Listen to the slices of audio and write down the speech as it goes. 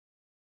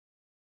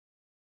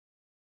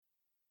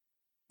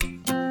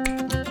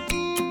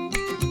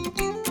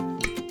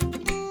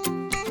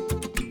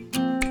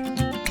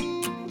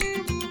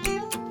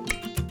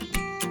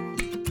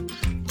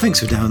Thanks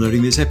for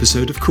downloading this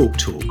episode of Cork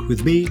Talk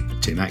with me,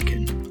 Tim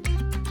Atkin.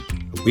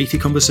 A weekly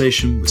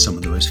conversation with some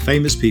of the most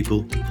famous people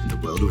in the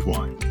world of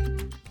wine.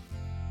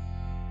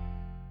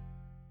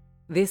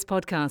 This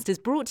podcast is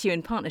brought to you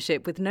in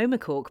partnership with Noma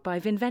Cork by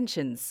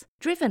Vinventions.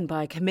 Driven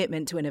by a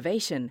commitment to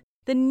innovation,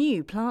 the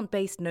new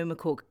plant-based Noma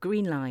Cork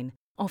Green Line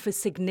offers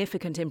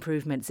significant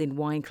improvements in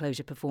wine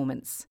closure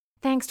performance.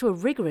 Thanks to a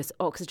rigorous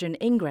oxygen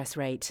ingress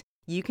rate,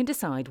 you can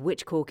decide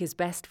which cork is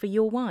best for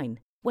your wine,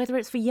 whether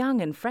it's for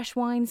young and fresh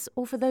wines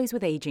or for those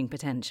with ageing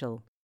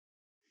potential.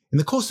 In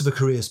the course of a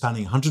career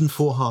spanning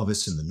 104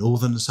 harvests in the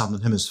northern and southern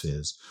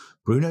hemispheres,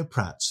 Bruno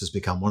Prats has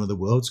become one of the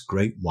world's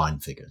great wine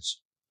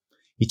figures.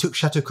 He took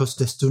Chateau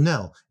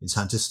Costesturnel in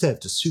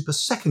Saint-Estève to super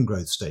second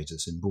growth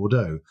status in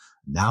Bordeaux,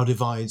 and now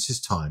divides his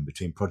time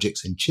between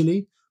projects in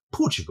Chile,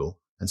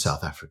 Portugal and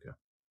South Africa.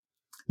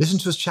 Listen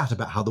to us chat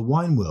about how the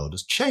wine world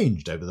has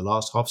changed over the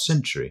last half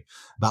century,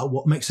 about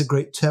what makes a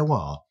great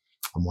terroir,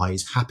 and why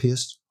he's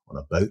happiest on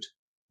a boat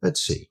at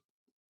sea.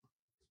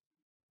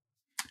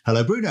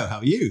 Hello, Bruno. How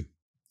are you?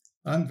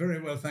 I'm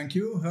very well, thank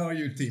you. How are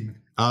you, Tim?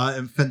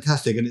 I'm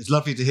fantastic, and it's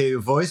lovely to hear your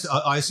voice.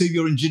 I assume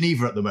you're in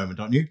Geneva at the moment,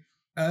 aren't you?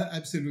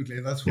 Absolutely.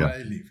 That's where I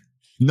live.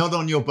 Not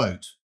on your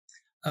boat?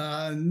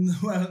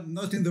 Well,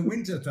 not in the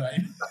winter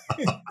time.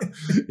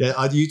 Yeah,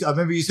 I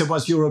remember you said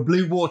once you're a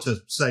blue water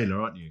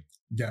sailor, aren't you?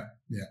 Yeah,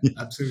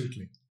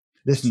 absolutely.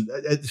 Listen,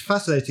 it's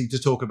fascinating to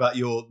talk about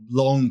your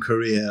long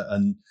career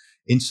and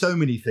in so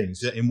many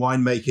things, in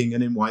winemaking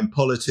and in wine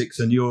politics,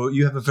 and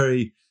you have a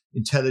very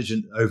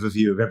intelligent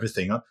overview of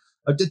everything.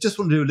 I just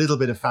want to do a little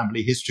bit of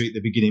family history at the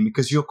beginning,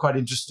 because you're quite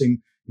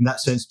interesting in that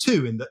sense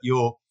too, in that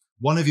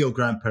one of your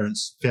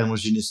grandparents, Fernand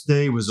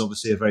Ginestez, was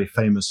obviously a very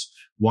famous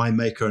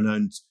winemaker and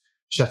owned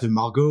Chateau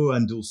Margaux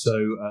and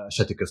also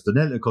Chateau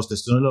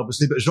Costesturnel,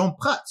 obviously, but Jean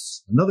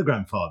Prats, another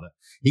grandfather,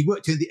 he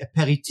worked in the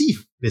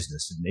aperitif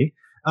business, didn't he?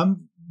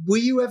 Were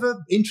you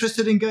ever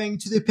interested in going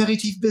to the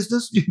aperitif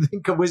business? Do you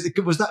think was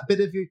that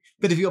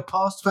bit of your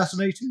past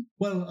fascinating?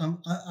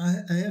 Well,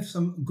 I have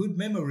some good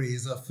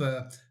memories of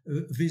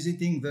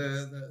visiting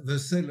the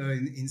cellar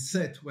in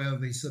Sète where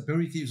these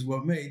aperitifs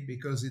were made,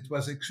 because it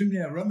was extremely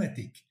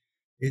aromatic.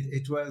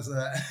 It was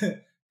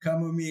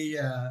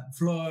chamomile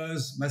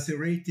flowers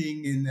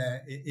macerating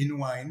in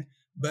wine.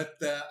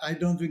 But I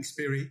don't drink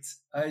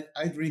spirits.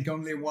 I drink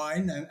only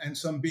wine and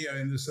some beer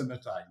in the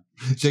summertime.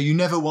 So you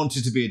never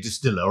wanted to be a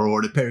distiller or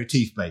an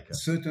aperitif maker?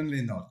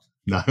 Certainly not.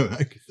 No,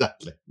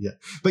 exactly. Yeah,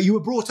 but you were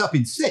brought up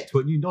in Sète,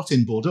 weren't you? Not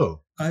in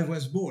Bordeaux. I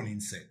was born in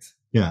Sète.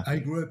 Yeah. I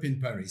grew up in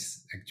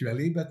Paris,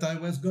 actually, but I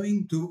was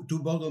going to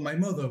Bordeaux. My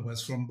mother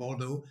was from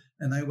Bordeaux,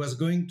 and I was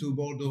going to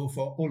Bordeaux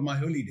for all my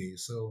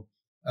holidays. So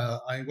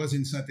I was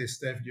in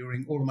Saint-Estève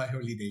during all my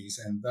holidays,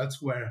 and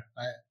that's where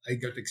I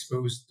got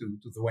exposed to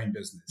the wine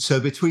business.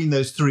 So between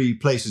those three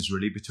places,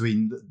 really,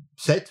 between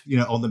Sète,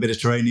 on the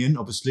Mediterranean,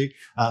 obviously,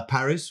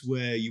 Paris,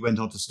 where you went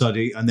on to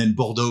study, and then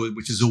Bordeaux,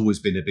 which has always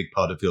been a big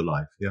part of your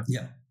life.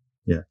 Yeah.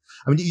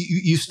 I mean,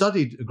 you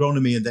studied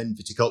agronomy and then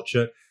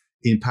viticulture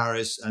in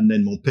Paris and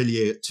then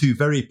Montpellier, two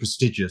very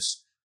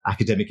prestigious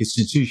academic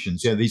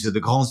institutions. Yeah, these are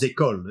the grandes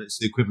écoles. It's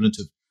the equivalent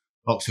of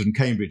Oxford and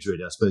Cambridge,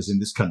 really, I suppose, in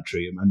this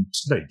country, and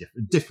it's very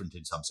different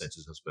in some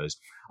senses, I suppose.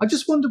 I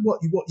just wondered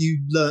what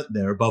you learnt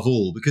there above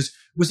all, because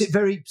was it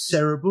very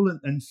cerebral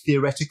and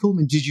theoretical? I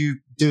mean, did you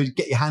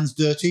get your hands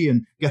dirty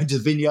and go into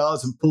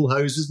vineyards and pull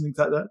hoses and things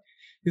like that?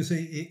 You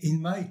see,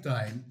 in my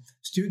time,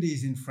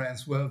 studies in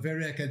France were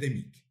very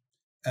academic.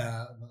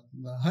 A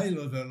high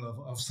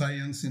level of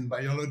science in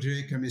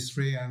biology,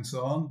 chemistry, and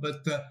so on,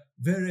 but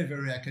very,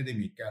 very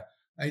academic.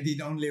 I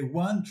did only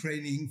one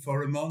training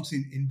for a month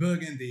in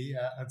Burgundy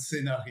at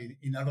Sénart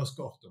in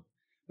Allos-Corton.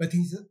 But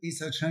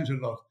it's changed a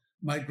lot.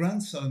 My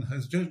grandson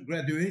has just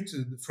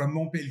graduated from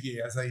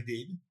Montpellier, as I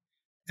did,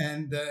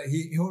 and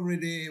he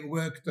already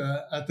worked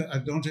at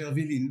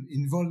Dangerville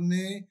in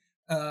Volnay,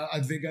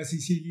 at Vega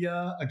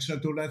Sicilia, at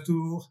Château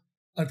Latour,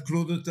 at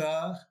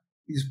Clos-de-Tard.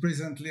 He's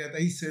presently at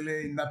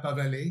Aïssélé in Napa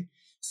Valley.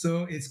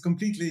 So it's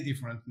completely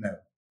different now.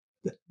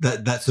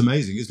 That's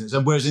amazing, isn't it?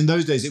 And whereas in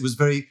those days it was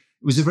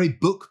a very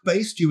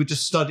book-based. You were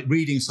just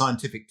reading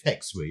scientific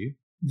texts, were you?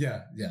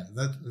 Yeah.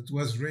 That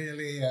was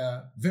really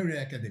very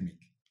academic.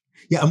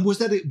 Yeah, and was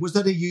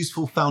that a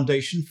useful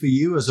foundation for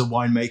you as a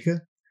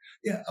winemaker?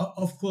 Yeah,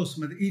 of course.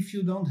 But if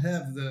you don't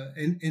have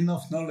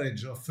enough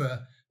knowledge of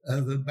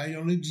the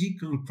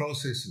biological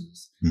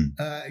processes,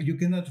 you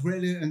cannot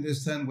really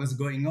understand what's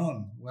going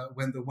on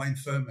when the wine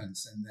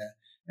ferments.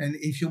 And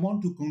if you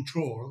want to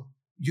control,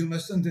 you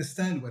must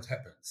understand what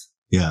happens.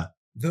 Yeah.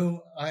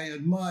 Though I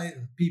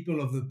admire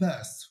people of the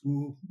past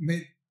who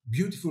made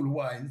beautiful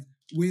wine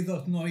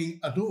without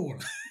knowing at all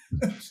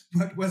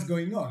what was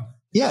going on.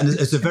 Yeah, and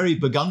it's a very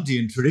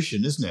Burgundian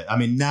tradition, isn't it? I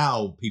mean,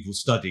 now people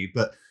study,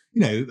 but,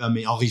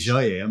 Henri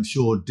Jaillet, I'm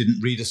sure, didn't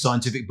read a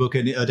scientific book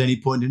at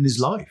any point in his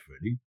life,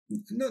 really.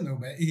 No,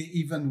 but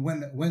even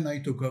when I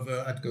took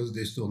over at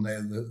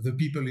Costesturnel, the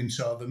people in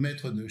charge, the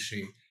maître de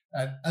chai,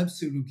 had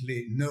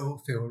absolutely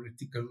no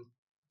theoretical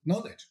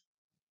knowledge.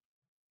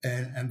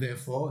 And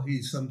therefore,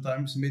 he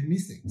sometimes made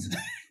mistakes.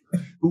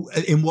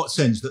 In what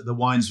sense? That the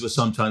wines were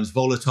sometimes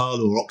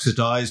volatile or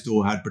oxidized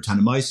or had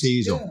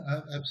Brettanomyces?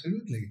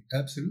 Absolutely.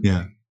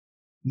 Yeah.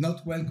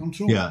 Not well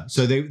controlled. Yeah,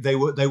 so they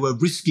were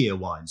riskier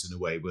wines in a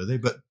way, were they?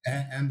 But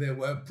and they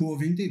were poor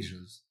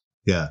vintages.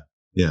 Yeah,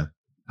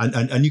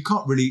 and you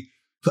can't really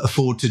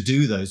afford to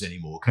do those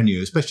anymore, can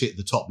you? Especially at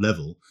the top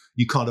level,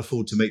 you can't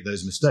afford to make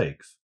those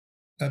mistakes.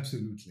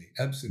 Absolutely.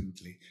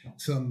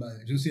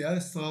 I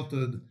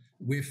started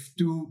with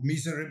two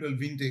miserable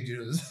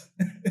vintages,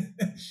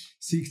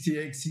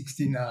 68,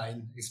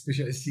 69,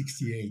 especially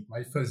 68,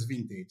 my first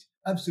vintage,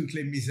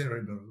 absolutely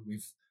miserable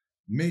with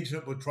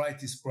major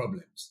botrytis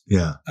problems.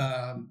 Yeah.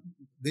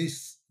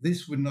 This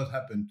would not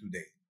happen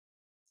today.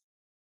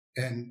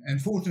 And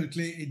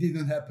unfortunately, it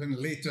didn't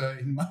happen later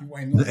in my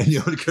wine knowledge. In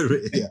your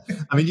career, yeah.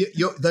 I mean,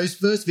 those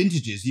first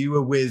vintages, you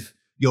were with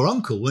your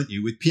uncle, weren't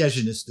you, with Pierre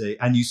Genestet,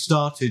 and you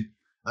started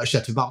at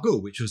Château Margaux,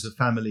 which was a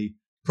family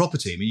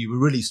property. I mean, you were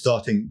really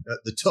starting at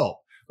the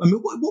top. I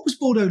mean, what was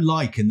Bordeaux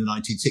like in the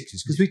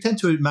 1960s? Because we tend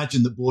to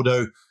imagine that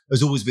Bordeaux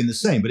has always been the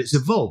same, but it's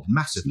evolved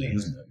massively,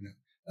 hasn't it? No.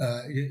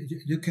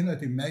 You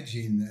cannot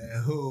imagine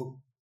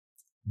how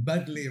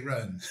badly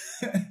run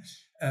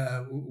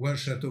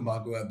was Château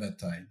Margaux at that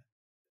time.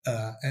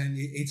 And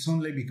it's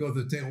only because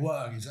the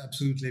terroir is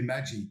absolutely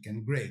magic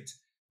and great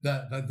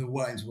that the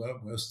wines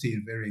were still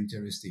very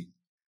interesting.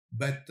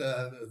 But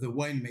the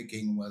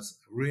winemaking was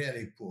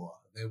really poor.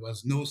 There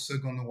was no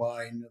second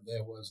wine.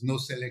 There was no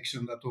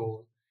selection at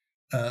all.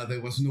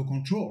 There was no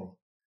control.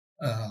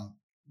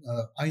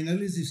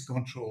 Analysis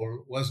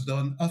control was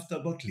done after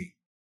bottling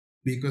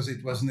because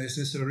it was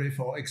necessary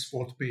for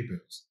export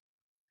papers.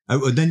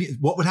 Oh, and then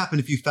what would happen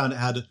if you found it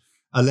had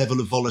a level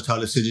of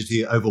volatile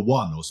acidity over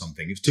 1 or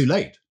something? It's too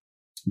late.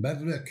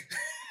 Bad luck.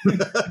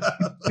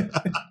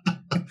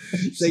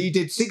 So you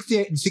did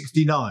 68 and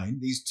 69,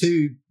 these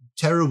two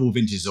terrible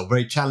vintages or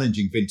very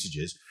challenging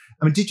vintages.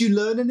 I mean, did you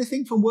learn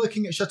anything from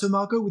working at Château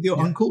Margaux with your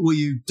uncle? Were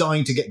you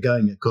dying to get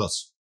going at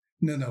Cos?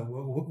 No.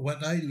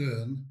 What I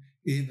learned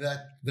is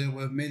that there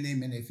were many,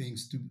 many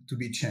things to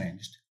be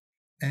changed.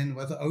 And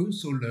what I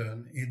also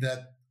learned is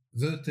that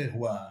the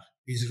terroir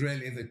is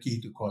really the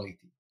key to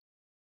quality.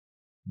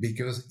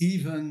 Because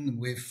even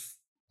with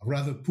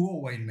rather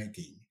poor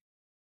winemaking,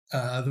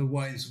 the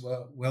wines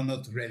were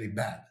not really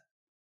bad.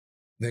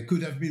 They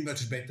could have been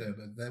much better,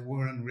 but they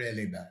weren't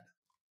really bad.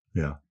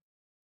 Yeah.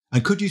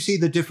 And could you see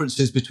the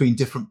differences between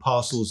different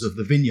parcels of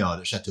the vineyard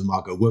at Château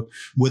Margaux?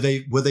 Were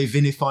they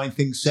vinifying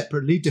things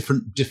separately,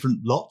 different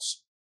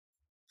lots?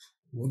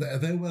 Well,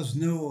 there was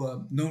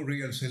no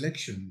real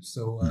selection,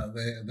 so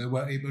they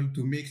were able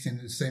to mix in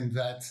the same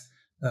vat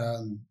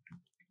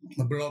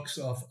blocks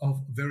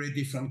of very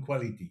different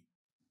quality,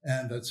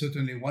 and that's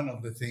certainly one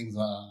of the things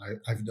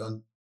I've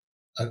done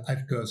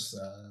at Cos,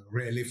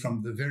 really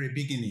from the very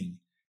beginning,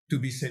 to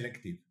be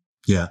selective.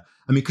 Yeah,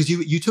 I mean, because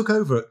you took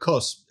over at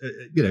Cos,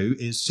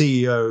 as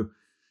CEO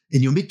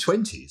in your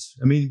mid-20s.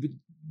 I mean,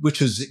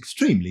 which was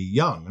extremely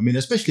young. I mean,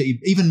 especially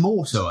even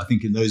more so, I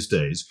think, in those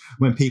days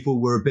when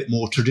people were a bit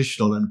more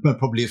traditional and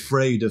probably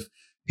afraid of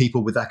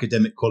people with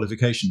academic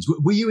qualifications.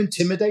 Were you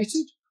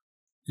intimidated?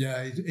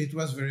 Yeah, it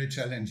was very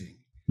challenging.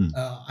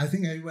 I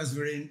think I was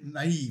very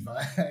naive.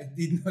 I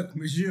did not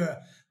measure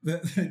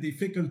the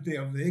difficulty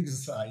of the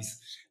exercise.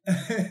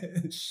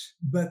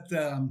 But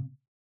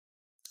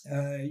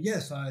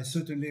yes, I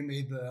certainly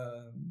made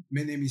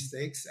many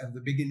mistakes at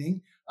the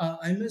beginning.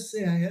 I must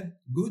say I had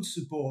good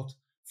support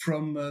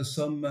from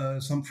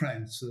some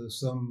friends,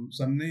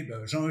 some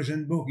neighbors.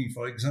 Jean-Eugène Bourgui,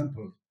 for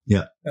example.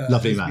 Yeah,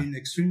 lovely man. Has been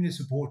extremely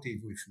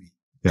supportive with me.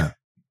 Yeah.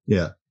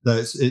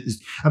 No,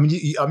 I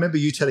mean, I remember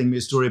you telling me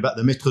a story about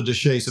the Maître de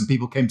Chez. Some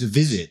people came to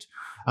visit,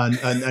 and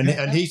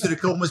he sort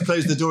of almost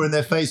closed the door in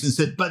their face and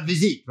said, "Pas de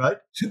visite," right?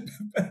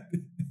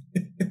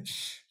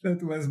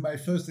 That was my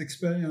first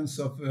experience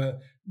of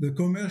the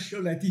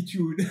commercial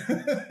attitude.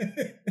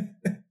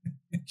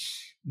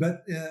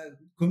 But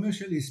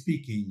commercially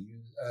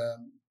speaking,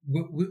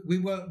 we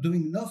were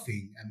doing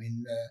nothing. I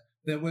mean,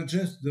 there were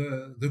just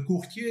the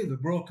courtier, the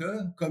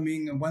broker,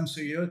 coming once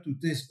a year to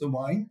taste the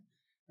wine,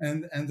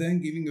 and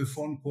then giving a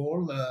phone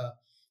call,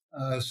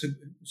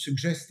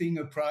 suggesting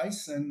a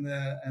price, and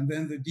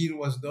then the deal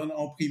was done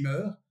en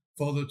primeur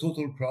for the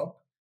total crop.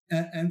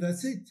 And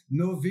that's it.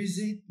 No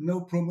visit,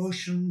 no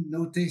promotion,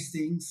 no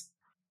tastings.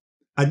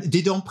 And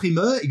did en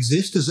primeur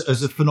exist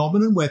as a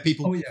phenomenon where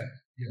people... Oh, yeah.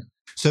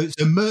 So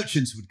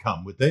merchants would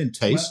come, would they, and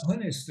taste? Well,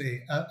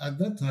 honestly, at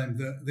that time,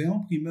 the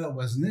en primeur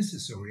was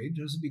necessary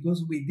just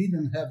because we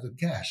didn't have the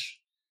cash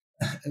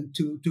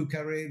to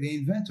carry the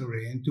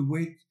inventory and to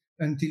wait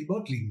until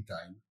bottling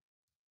time.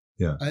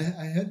 Yeah,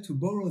 I had to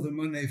borrow the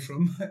money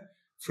from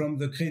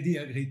the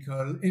Crédit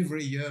Agricole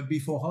every year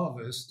before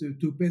harvest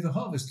to pay the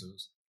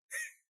harvesters.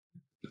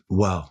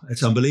 Wow,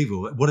 it's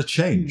unbelievable. What a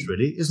change,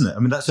 really, isn't it? I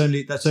mean, that's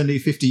only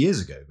 50 years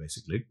ago,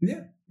 basically.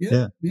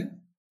 Yeah.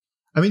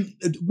 I mean,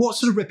 what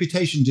sort of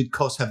reputation did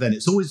Cos have then?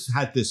 It's always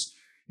had this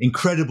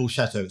incredible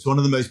chateau. It's one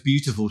of the most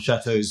beautiful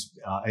chateaus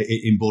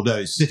in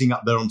Bordeaux, sitting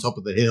up there on top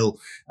of the hill.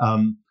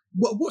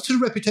 What sort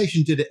of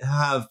reputation did it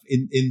have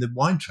in the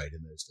wine trade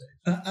in those days?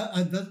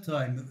 At that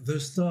time, the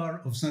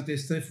star of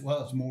Saint-Estèphe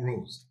was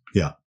Montrose.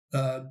 Yeah.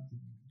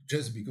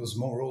 Just because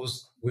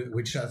Montrose,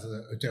 which has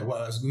a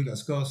terroir as good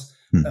as Cork,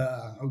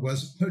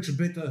 was much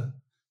better,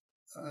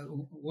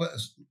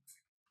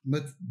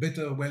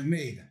 well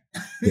made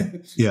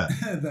than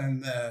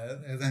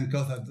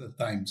Cork at the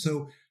time.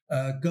 So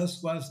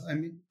Cork was,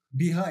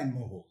 behind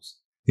Montrose.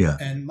 Yeah.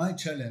 And my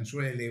challenge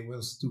really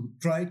was to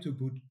try to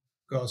put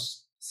Cork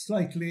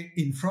slightly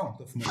in front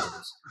of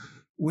Montrose,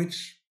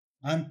 which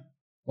I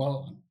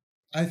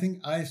think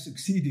I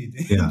succeeded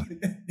in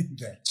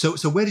that.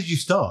 So where did you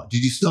start?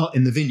 Did you start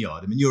in the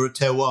vineyard? I mean, you're a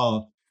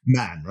terroir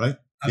man, right?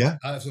 Yeah.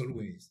 As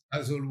always.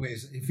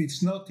 If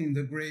it's not in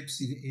the grapes,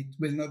 it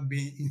will not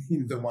be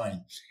in the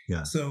wine.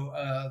 Yeah. So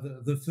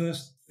the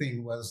first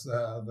thing was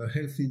the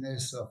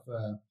healthiness of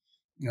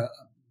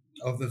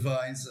the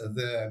vines,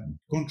 the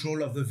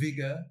control of the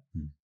vigor,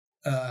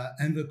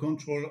 and the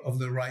control of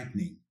the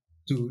ripening.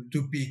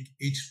 To pick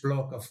each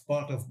part of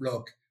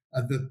block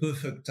at the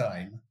perfect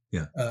time,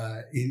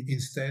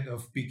 instead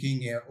of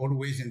picking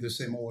always in the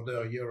same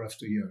order year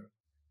after year.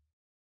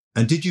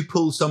 And did you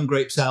pull some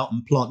grapes out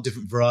and plant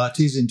different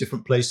varieties in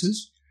different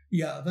places?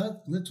 Yeah,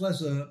 that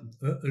was a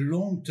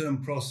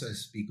long-term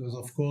process because,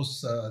 of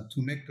course,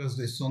 to make Cos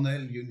de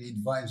Sonnel, you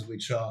need vines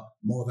which are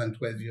more than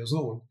 12 years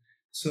old.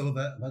 So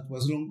that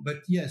was long.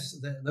 But yes,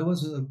 there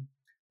was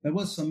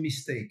some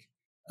mistake.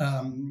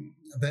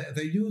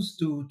 They used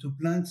to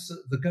plant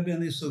the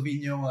Cabernet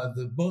Sauvignon at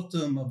the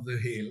bottom of the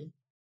hill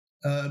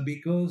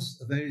because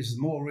there is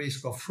more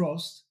risk of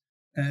frost,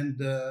 and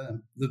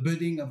the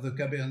budding of the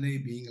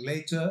Cabernet being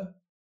later,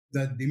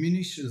 that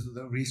diminishes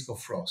the risk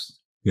of frost.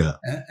 Yeah.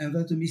 And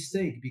that's a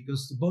mistake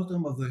because the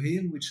bottom of the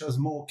hill, which has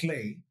more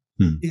clay,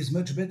 is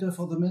much better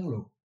for the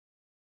Merlot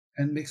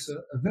and makes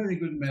a very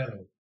good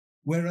Merlot.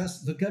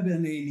 Whereas the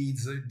Cabernet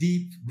needs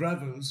deep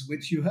gravels,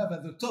 which you have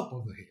at the top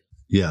of the hill.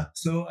 Yeah.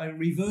 So I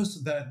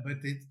reversed that, but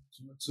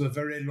it's a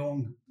very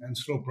long and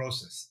slow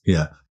process.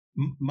 Yeah.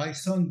 My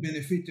son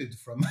benefited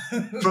from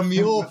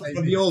your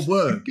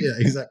work. Yeah,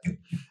 exactly.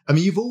 I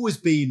mean, you've always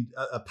been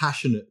a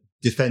passionate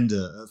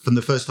defender from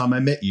the first time I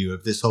met you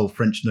of this whole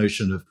French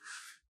notion of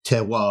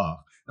terroir.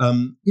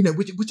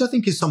 Which I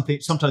think is something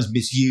sometimes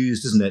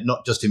misused, isn't it?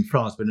 Not just in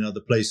France, but in other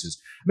places.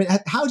 I mean,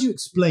 how do you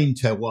explain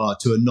terroir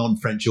to a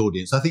non-French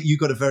audience? I think you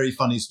got a very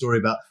funny story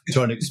about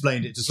trying to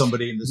explain it to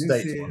somebody in the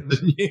States.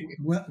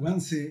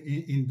 Once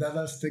in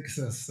Dallas,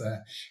 Texas,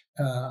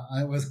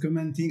 I was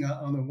commenting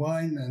on a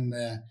wine and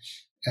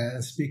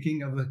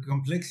speaking of the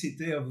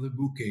complexity of the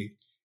bouquet.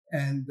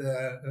 And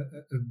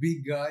a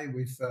big guy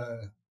with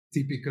a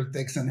typical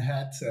Texan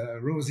hat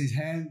rose his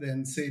hand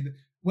and said,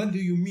 "What do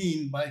you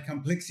mean by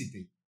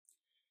complexity?"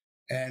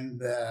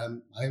 And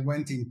I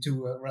went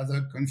into a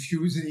rather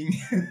confusing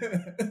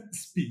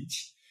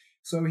speech.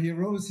 So he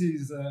rose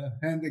his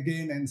hand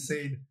again and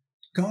said,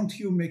 "Can't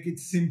you make it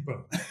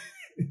simple?"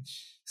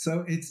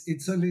 So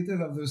it's a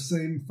little of the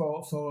same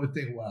for a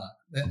terroir.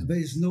 There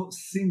is no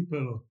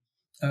simple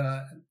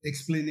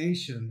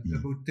explanation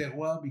about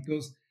terroir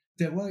because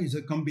terroir is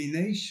a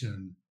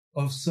combination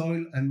of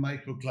soil and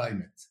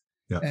microclimate.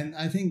 Yeah. And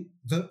I think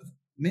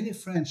many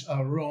French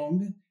are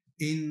wrong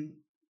in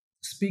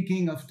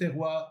speaking of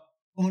terroir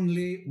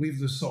only with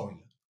the soil.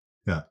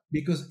 Yeah.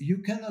 Because you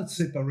cannot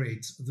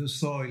separate the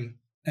soil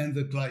and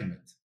the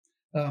climate.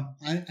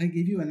 I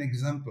give you an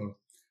example.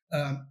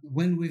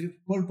 When with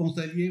Paul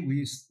Pontalier,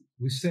 we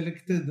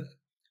selected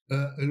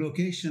a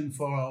location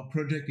for our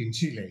project in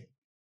Chile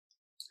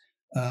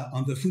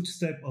on the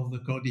footstep of the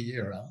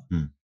Cordillera,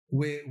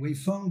 where we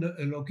found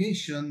a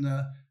location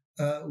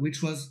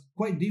which was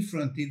quite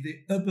different in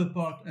the upper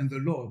part and the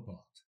lower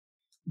part.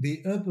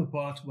 The upper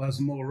part was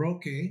more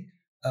rocky,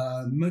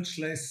 much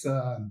less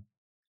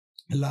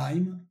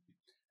lime,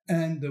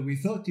 and we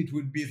thought it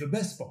would be the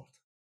best part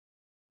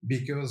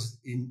because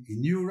in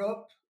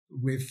Europe,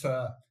 with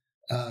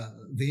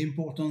the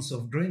importance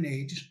of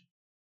drainage,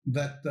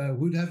 that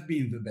would have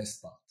been the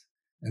best part.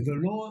 And the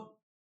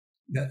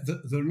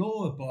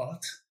lower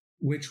part,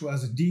 which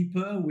was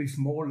deeper with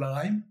more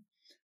lime,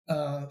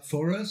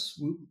 for us,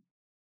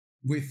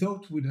 we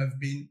thought would have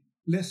been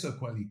lesser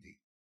quality.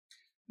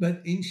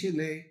 But in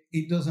Chile,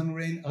 it doesn't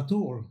rain at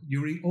all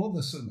during all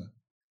the summer.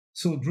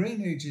 So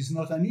drainage is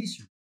not an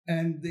issue.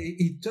 And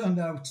it turned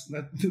out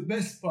that the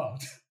best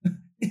part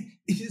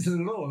is the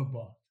lower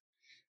part.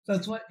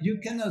 That's why you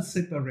cannot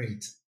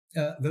separate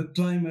the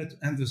climate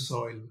and the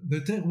soil. The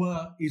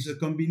terroir is a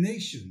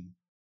combination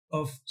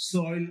of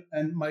soil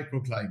and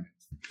microclimate.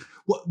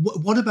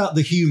 What about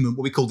what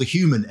we call the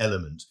human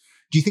element?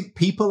 Do you think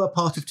people are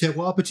part of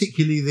terroir,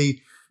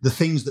 particularly the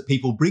things that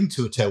people bring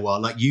to a terroir,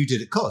 like you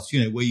did at Cork,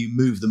 where you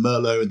move the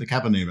Merlot and the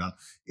Cabernet around?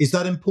 Is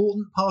that an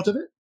important part of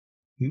it?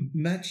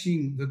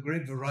 Matching the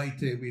grape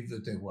variety with the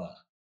terroir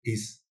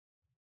is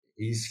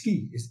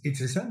key. It's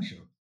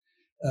essential.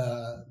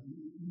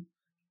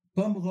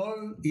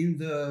 Pomerol in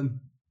the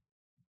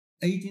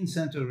 18th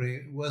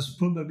century was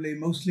probably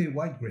mostly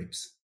white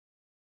grapes.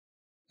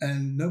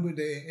 And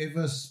nobody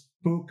ever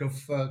spoke of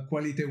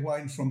quality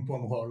wine from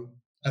Pomerol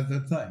at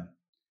that time.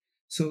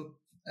 So,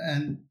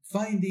 and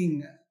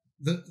finding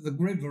the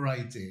grape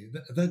variety,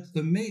 that's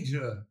the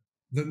major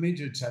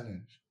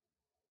challenge.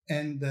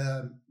 And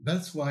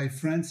that's why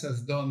France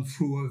has gone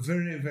through a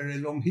very, very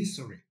long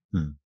history.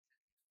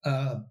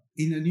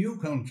 In a new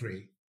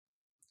country,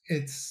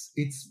 it's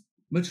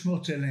much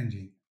more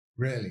challenging,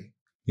 really.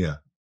 Yeah,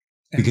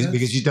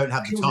 because you don't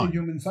have the time.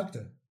 Human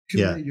factor.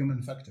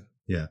 Human factor.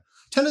 Yeah.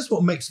 Tell us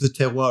what makes the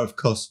terroir of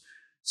Cos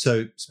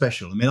so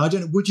special. I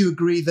mean, would you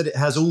agree that it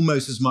has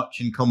almost as much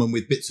in common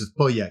with bits of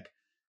Pauillac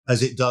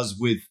as it does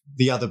with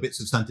the other bits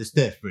of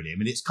Saint-Estèphe, really? I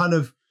mean, it's kind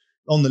of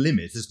on the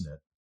limit, isn't it?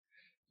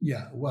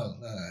 Yeah, well,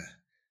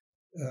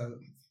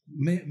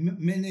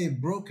 many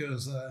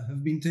brokers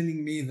have been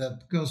telling me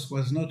that Cos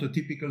was not a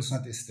typical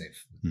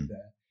Saint-Estèphe.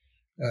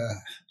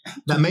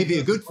 That may be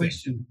a good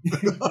question.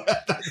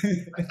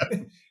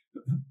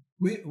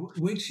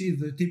 Which is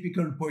the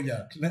typical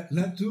Pauillac?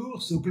 La Tour,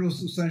 so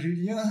close to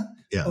Saint-Julien,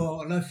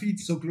 or Lafite,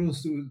 so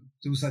close to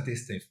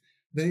Saint-Estèphe?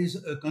 There is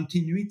a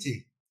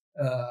continuity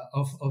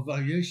of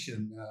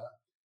variation.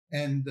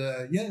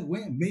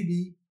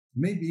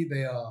 Maybe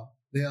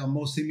there are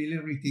more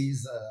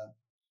similarities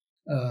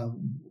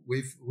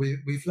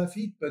with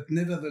Lafite, but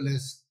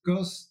nevertheless,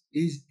 Cos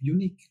is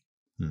unique.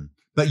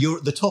 But you're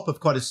at the top of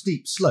quite a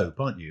steep slope,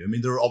 aren't you? I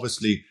mean, there are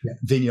obviously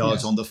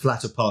vineyards on the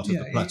flatter part of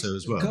the plateau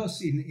as well.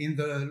 Cos in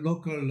the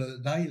local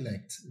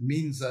dialect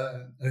means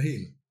a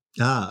hill.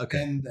 Ah,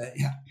 okay. And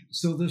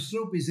so the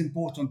slope is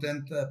important,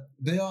 and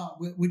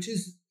which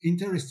is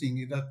interesting,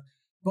 is that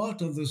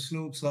part of the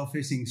slopes are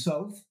facing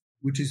south,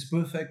 which is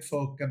perfect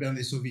for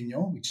Cabernet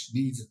Sauvignon, which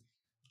needs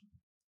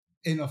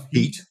enough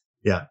heat.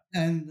 Yeah.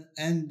 And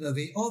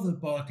the other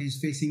part is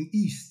facing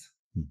east,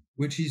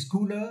 which is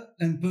cooler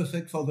and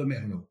perfect for the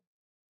Merlot.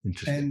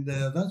 Interesting. And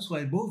that's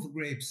why both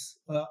grapes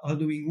are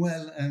doing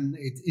well, and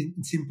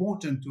it's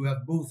important to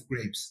have both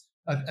grapes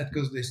at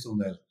Cos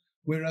d'Estendel.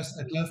 Whereas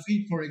at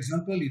Lafite, for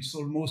example, it's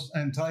almost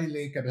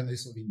entirely Cabernet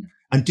Sauvignon.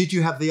 And did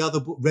you have the other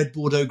red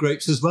Bordeaux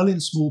grapes as well in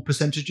small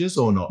percentages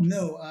or not?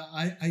 No,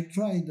 I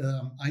tried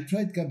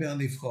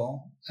Cabernet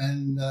Franc,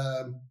 and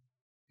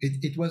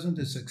it wasn't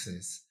a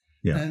success.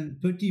 Yeah.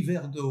 And Petit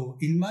Verdot,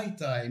 in my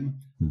time,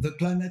 the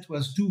climate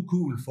was too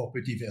cool for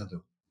Petit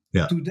Verdot.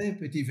 Yeah. Today,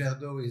 Petit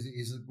Verdot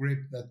is a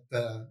grape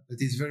that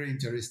is very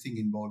interesting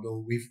in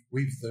Bordeaux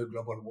with the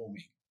global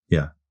warming.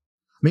 Yeah.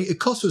 I mean,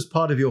 Cos was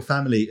part of your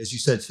family, as you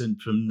said, from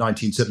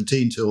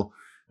 1917 till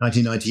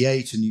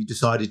 1998, and you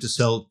decided to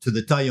sell to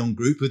the Taillon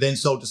Group, who then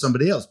sold to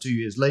somebody else 2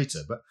 years later.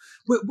 But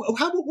what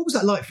was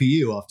that like for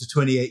you after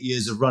 28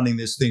 years of running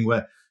this thing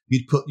where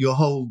you'd put your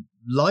whole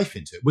life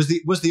into it?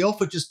 Was the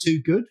offer just too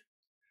good?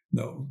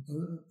 No,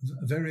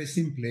 very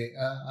simply,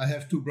 I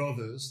have two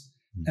brothers,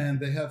 and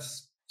they have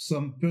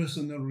some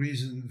personal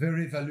reason,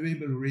 very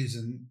valuable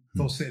reason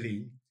for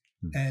selling.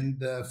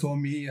 And for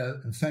me,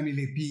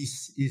 family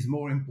peace is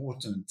more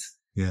important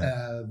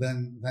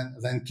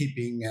than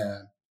keeping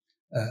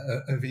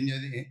a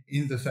vineyard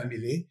in the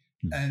family.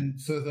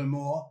 And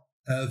furthermore,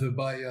 the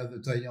buyer, the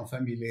Taillon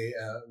family,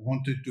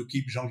 wanted to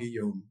keep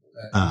Jean-Guillaume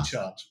in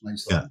charge, my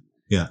son.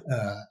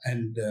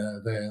 And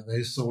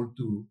they sold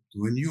to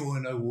a new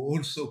owner who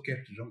also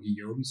kept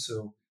Jean-Guillaume.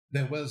 So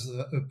there was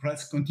a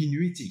Prats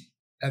continuity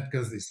at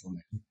Cos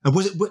d'Estendel. And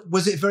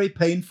was it very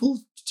painful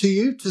to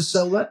you to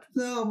sell that?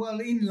 No, well,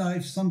 in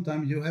life,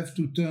 sometimes you have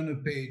to turn a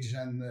page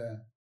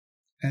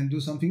and do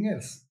something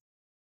else.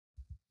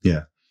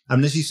 Yeah. I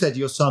mean, as you said,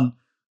 your son,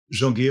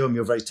 Jean-Guillaume,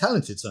 your very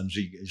talented son,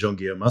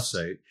 Jean-Guillaume, must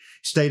say,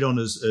 stayed on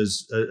as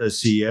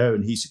CEO,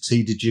 and he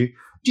succeeded you.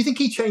 Do you think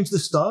he changed the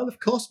style of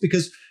Cos?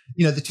 Because,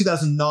 the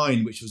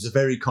 2009, which was a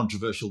very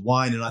controversial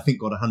wine, and I think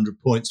got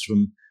 100 points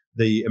from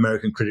the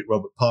American critic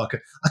Robert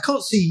Parker. I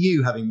can't see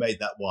you having made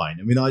that wine.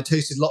 I mean, I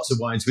tasted lots of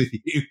wines with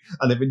you,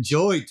 and I've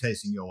enjoyed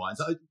tasting your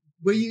wines.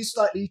 Were you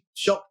slightly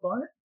shocked by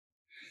it?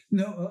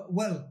 No,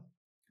 well,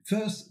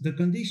 first, the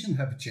conditions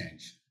have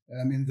changed.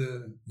 I mean,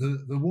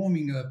 the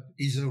warming up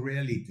is a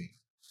reality.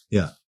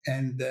 Yeah.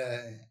 And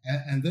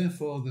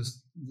therefore, the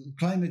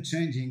climate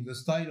changing, the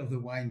style of the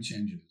wine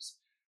changes.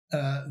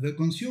 The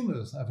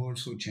consumers have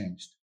also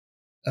changed.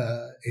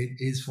 It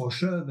is for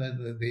sure that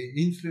the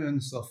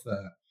influence of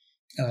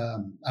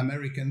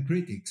American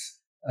critics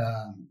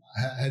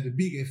had a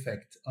big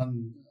effect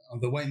on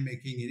the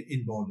winemaking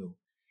in Bordeaux.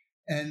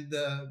 And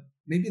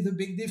maybe the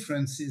big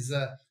difference is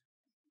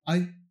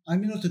I'm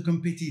not a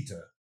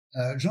competitor.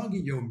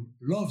 Jean-Guillaume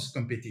loves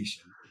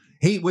competition.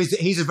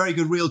 He's a very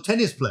good real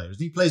tennis player.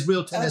 He plays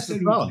real tennis for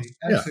France.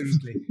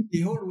 Absolutely.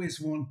 He always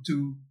wants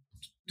to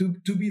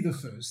be the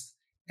first.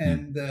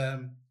 And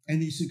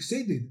he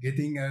succeeded.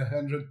 Getting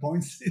 100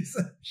 points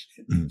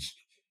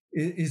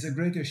is a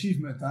great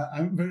achievement.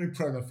 I'm very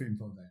proud of him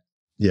for that.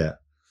 Yeah.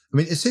 I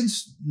mean,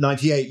 since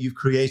 98, you've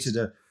created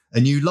a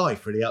new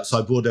life, really,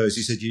 outside Bordeaux. As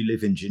you said, you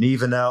live in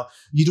Geneva now.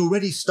 You'd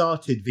already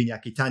started Viña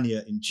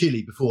Aquitania in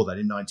Chile before that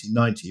in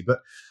 1990. But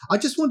I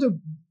just wonder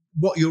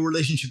what your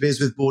relationship is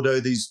with Bordeaux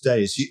these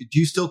days. Do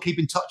you still keep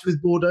in touch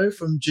with Bordeaux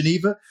from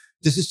Geneva?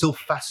 Does it still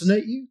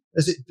fascinate you?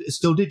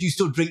 Did you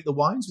still drink the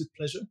wines with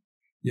pleasure?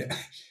 Yeah.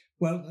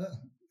 Well,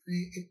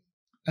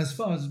 as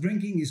far as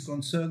drinking is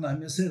concerned, I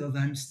must say that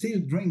I'm still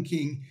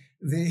drinking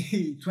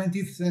the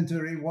 20th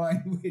century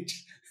wine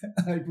which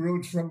I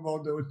brought from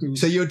Bordeaux to.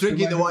 So you're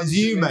drinking the wines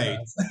you made,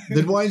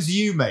 the wines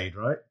you made,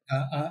 right?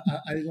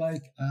 I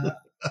like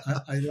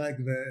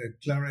the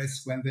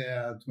clarets when they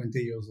are 20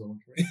 years old.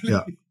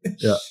 Really.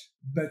 Yeah.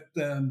 But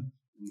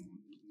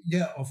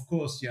of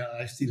course,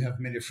 I still have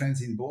many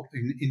friends in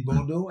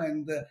Bordeaux,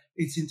 and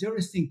it's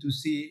interesting to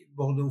see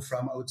Bordeaux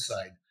from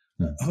outside.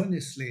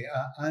 Honestly,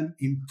 I'm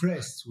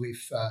impressed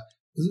with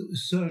the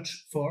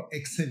search for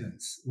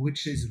excellence,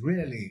 which is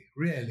really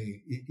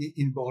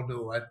in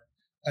Bordeaux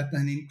at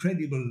an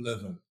incredible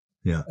level.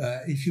 Yeah.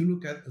 If you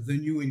look at the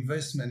new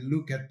investment,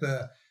 look at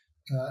a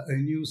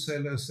new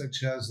seller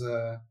such as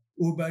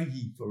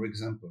Aubailly, for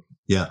example.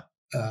 Yeah.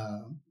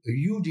 A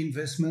huge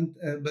investment,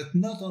 but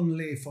not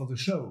only for the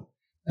show,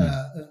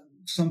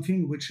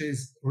 something which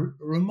is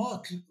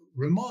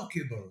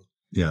remarkable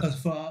as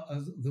far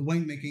as the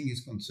winemaking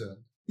is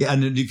concerned. Yeah,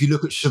 and if you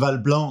look at Cheval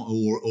Blanc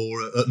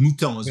or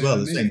Mouton as well,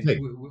 the same thing.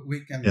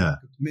 We can look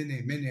at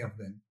many of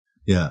them.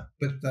 Yeah.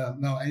 But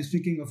no, I'm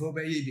speaking of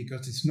Aubailly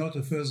because it's not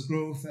a first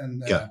growth,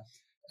 and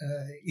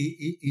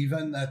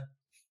even at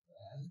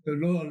the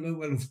lower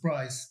level of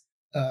price,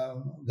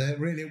 they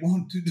really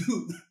want to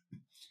do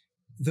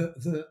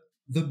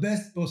the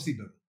best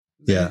possible.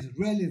 There is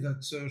really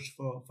that search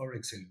for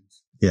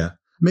excellence. Yeah.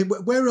 I mean,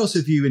 where else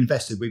have you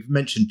invested? We've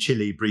mentioned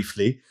Chile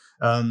briefly,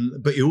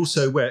 but you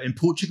also were in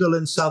Portugal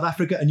and South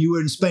Africa, and you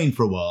were in Spain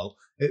for a while.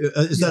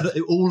 Is that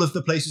all of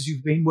the places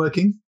you've been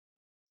working?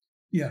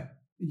 Yeah.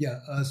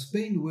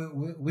 Spain,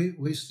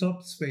 we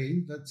stopped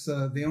Spain. That's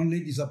the only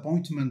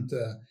disappointment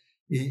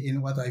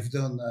in what I've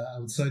done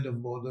outside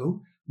of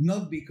Bordeaux.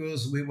 Not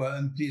because we were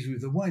unpleased with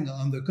the wine.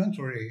 On the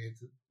contrary,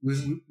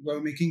 we were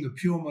making a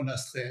pure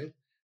monastrell,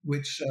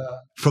 which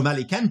from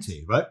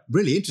Alicante, right?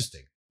 Really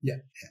interesting.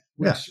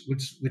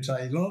 Which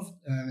I loved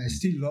and I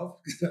still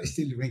love because I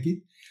still drink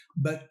it.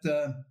 But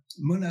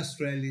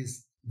monastrell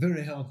is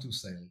very hard to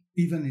sell,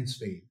 even in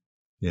Spain.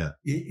 Yeah,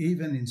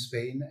 even in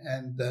Spain,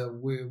 and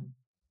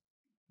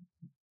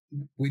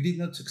we did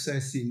not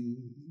success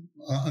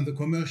on the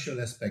commercial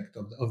aspect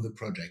of the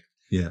project.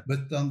 Yeah,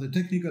 but on the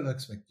technical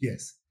aspect,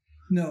 yes.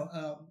 No,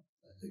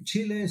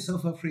 Chile,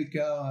 South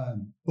Africa,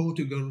 and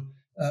Portugal.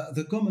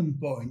 The common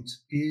point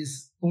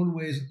is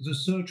always the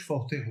search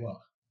for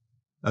terroir.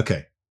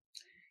 Okay.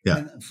 Yeah.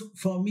 And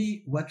for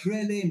me, what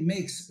really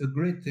makes a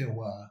great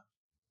terroir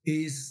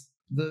is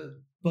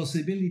the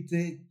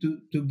possibility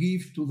to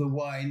give to the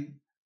wine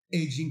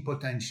aging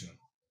potential.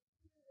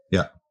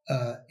 Yeah.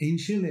 In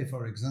Chile,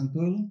 for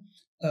example,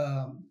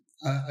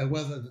 I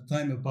was at the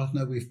time a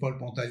partner with Paul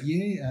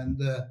Pontalier,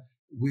 and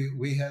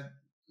we had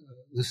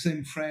the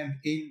same friend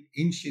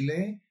in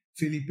Chile,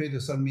 Felipe de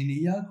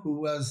Solminillac,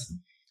 who was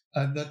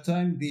at that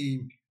time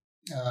the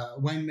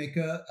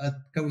winemaker at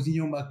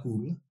Causinho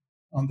Macul,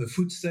 on the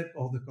footstep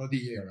of the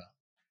Cordillera.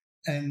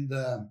 And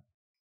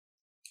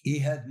he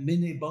had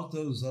many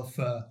bottles of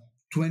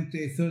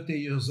 20, 30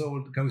 years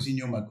old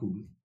Causinho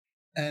Macul.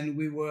 And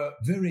we were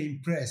very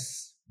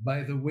impressed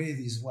by the way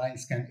these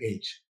wines can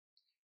age.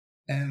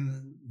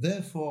 And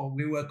therefore,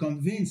 we were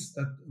convinced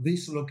that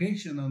this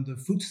location on the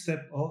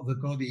footstep of the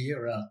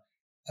Cordillera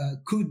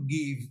could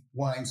give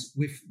wines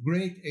with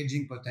great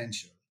aging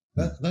potential.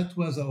 That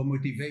was our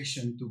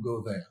motivation to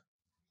go there.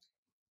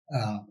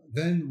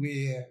 Then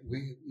we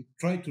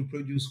tried to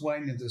produce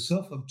wine in the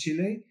south of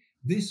Chile.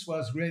 This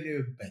was really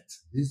a bet.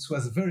 This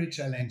was very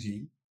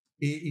challenging.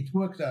 It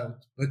worked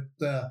out,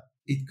 but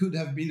it could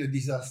have been a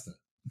disaster.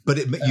 But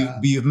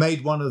you've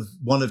made one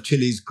of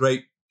Chile's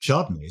great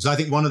Chardonnays. I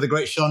think one of the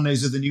great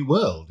Chardonnays of the New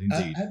World,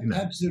 indeed.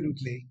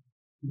 Absolutely.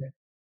 Yeah.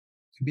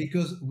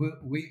 Because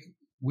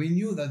we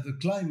knew that the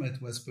climate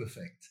was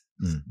perfect,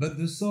 but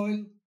the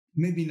soil,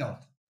 maybe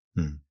not.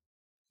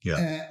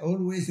 Yeah.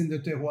 Always in the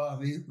terroir,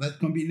 that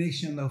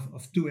combination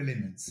of two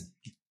elements.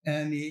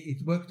 And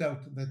it worked out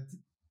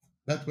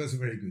that was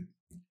very good.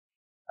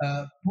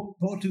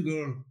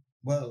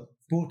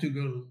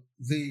 Portugal,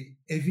 the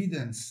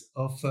evidence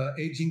of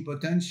aging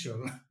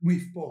potential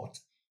with port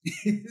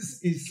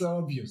is so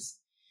obvious.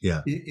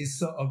 Yeah. It is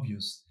so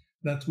obvious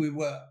that we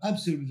were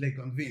absolutely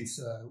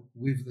convinced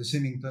with the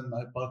Symington,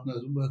 my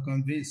partners, were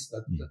convinced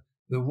that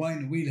the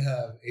wine will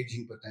have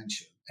aging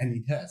potential, and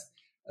it has.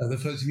 The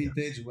first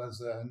vintage was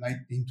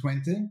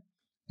 1920.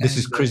 This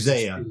is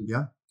Crisea,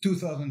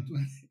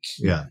 2020.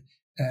 Yeah.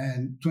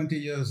 And 20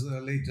 years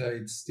later,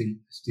 it's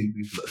still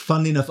beautiful.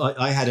 Funnily enough,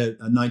 I had a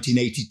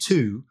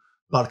 1982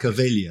 Barca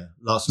Velia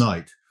last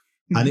night,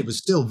 and it was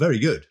still very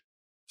good.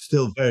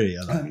 Still very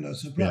alive. I'm not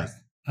surprised.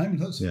 Yeah. I'm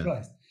not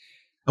surprised.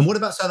 Yeah. And what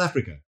about South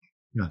Africa?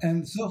 Yeah.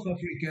 And South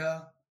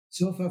Africa,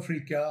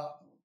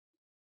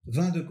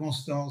 Vin de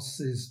Constance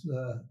is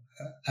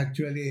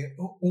actually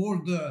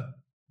older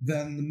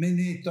than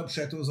many top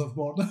chateaux of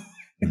Bordeaux.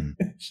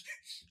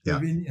 Yeah.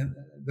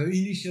 The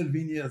initial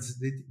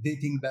vineyards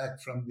dating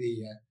back from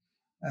the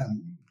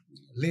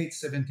late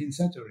 17th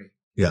century.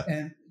 Yeah.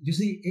 And you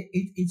see,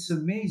 it's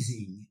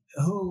amazing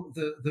how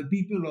the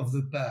people of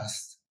the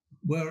past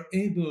were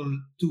able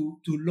to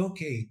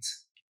locate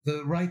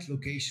the right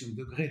location,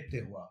 the great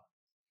terroir.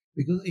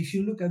 Because if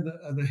you look at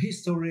the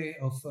history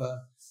of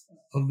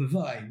the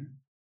vine,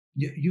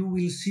 you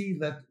will see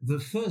that the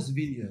first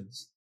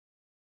vineyards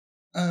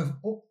have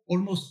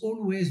almost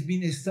always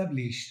been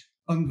established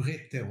on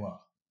great terroir.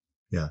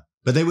 Yeah.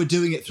 But they were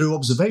doing it through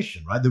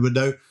observation, right? There were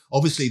no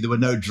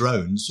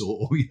drones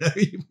or we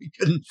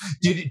couldn't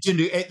do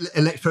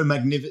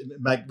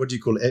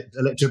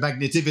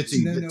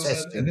electromagnetivity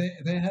testing.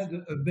 They had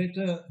a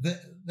better,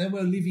 they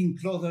were living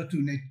closer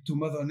to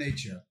Mother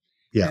Nature.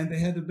 Yeah. And they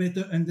had a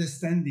better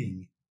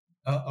understanding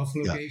of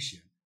location.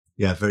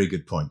 Yeah, very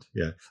good point.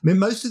 Yeah. I mean,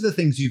 most of the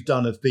things you've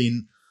done have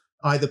been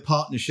either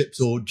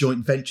partnerships or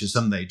joint ventures,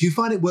 haven't they? Do you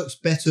find it works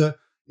better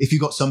if you've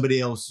got somebody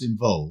else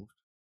involved?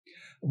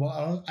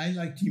 Well, I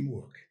like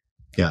teamwork.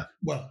 Yeah.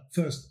 Well,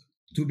 first,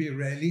 to be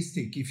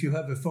realistic, if you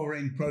have a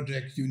foreign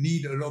project, you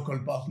need a local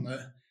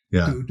partner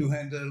to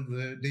handle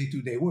the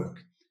day-to-day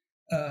work.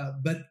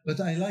 But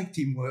I like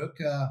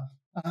teamwork.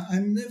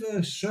 I'm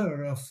never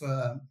sure of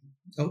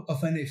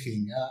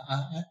anything.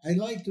 I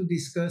like to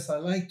discuss. I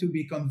like to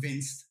be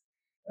convinced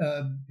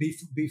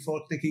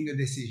before taking a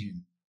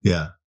decision.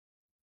 Yeah.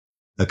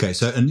 Okay.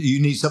 So, and you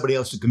need somebody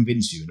else to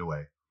convince you in a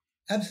way.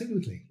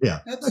 Absolutely.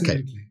 Yeah.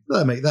 Absolutely.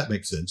 Okay. That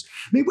makes sense.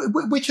 I mean,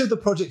 which of the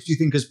projects do you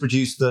think has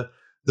produced the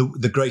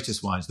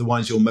greatest wines, the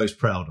wines you're most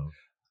proud of?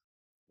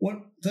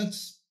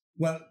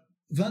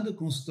 Vin de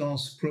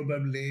Constance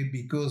probably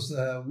because,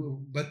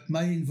 but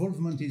my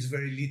involvement is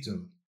very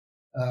little.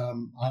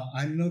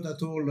 I'm not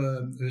at all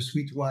a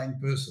sweet wine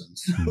person,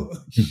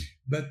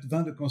 but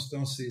Vin de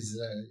Constance is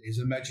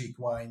a magic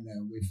wine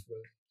with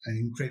an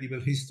incredible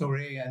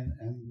history and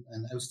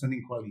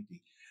outstanding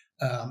quality.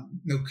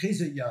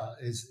 Criseia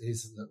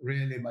is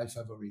really my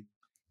favorite.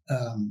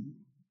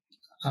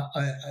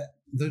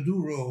 The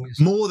Douro is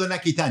more than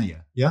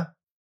Aquitania, yeah.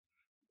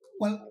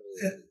 Well,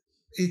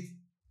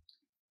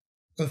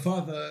 a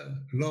father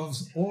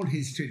loves all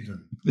his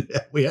children.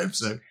 Yeah, we hope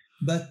so.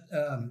 But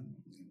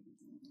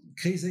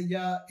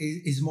Criseia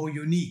is more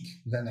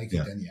unique than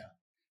Aquitania.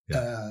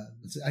 Yeah.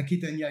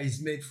 Aquitania is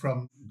made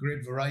from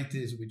grape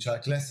varieties which are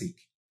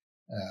classic.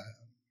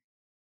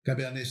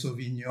 Cabernet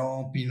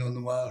Sauvignon, Pinot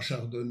Noir,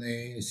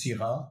 Chardonnay,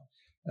 Syrah.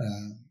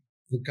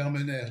 The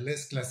Carmenère,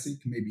 less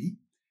classic maybe.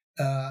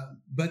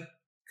 But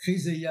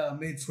Criseia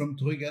made from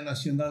Touriga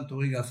Nacional,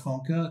 Touriga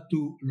Franca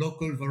to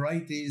local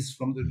varieties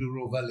from the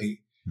Douro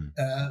Valley.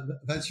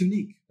 That's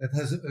unique. That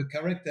has a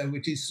character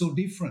which is so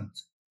different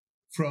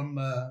from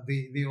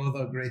the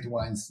other great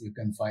wines you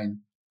can find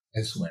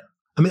elsewhere.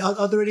 I mean,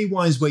 are there any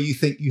wines where you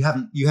think you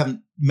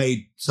haven't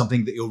made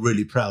something that you're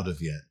really proud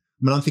of yet? I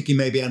mean, I'm thinking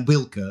maybe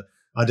Anvilca.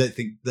 I don't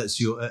think that's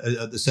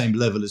at the same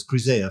level as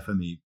Criseia for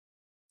me.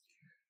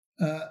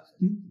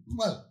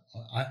 Well,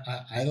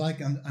 I like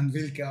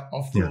Anvilca,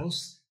 of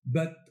course,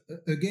 but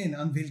again,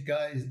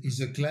 Anvilca is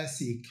a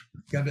classic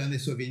Cabernet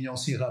Sauvignon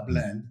Syrah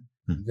blend.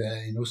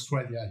 There in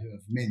Australia, you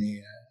have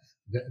many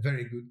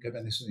very good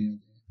Cabernet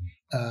Sauvignon.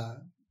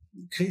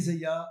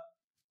 Criseia,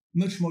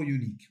 much more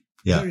unique,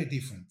 very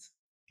different.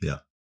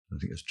 Yeah, I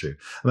think that's true.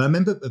 I mean, I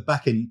remember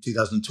back in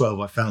 2012,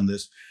 I found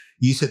this.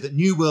 You said that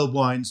New World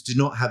wines do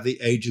not have the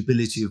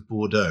ageability of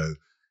Bordeaux.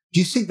 Do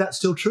you think that's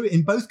still true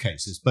in both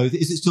cases?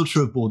 Is it still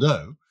true of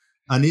Bordeaux?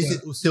 And is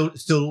it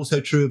still also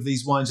true of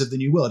these wines of the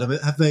New World? I mean,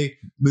 have they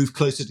moved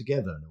closer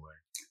together in a way?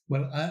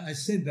 Well, I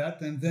said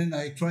that, and then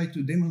I tried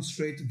to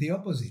demonstrate the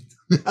opposite.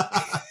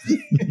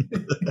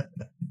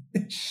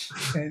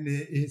 And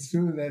it's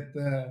true that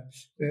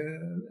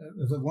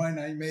the wine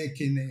I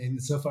make in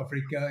South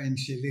Africa, in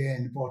Chile,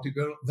 and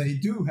Portugal, they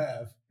do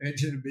have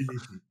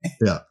ageability.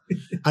 Yeah.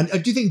 And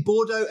do you think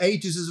Bordeaux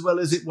ages as well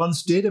as it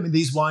once did? I mean,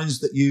 these wines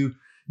that you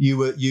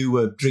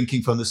were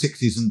drinking from the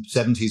 60s and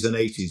 70s and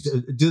 80s,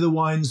 do the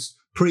wines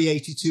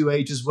pre-82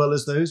 age as well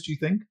as those, do you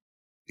think?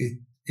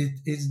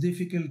 It's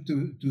difficult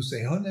to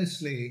say.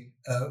 Honestly,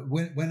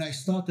 when I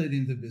started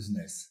in the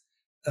business,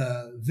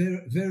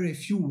 very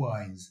few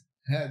wines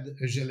had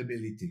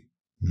ageability.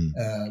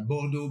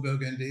 Bordeaux,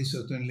 Burgundy,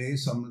 certainly,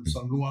 some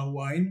Loire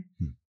wine,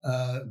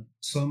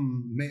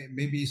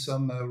 maybe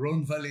some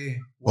Rhone Valley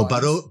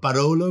wines. Or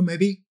Barolo,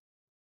 maybe?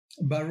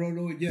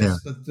 Barolo, yes,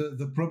 but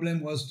the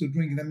problem was to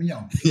drink them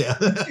young. Yeah,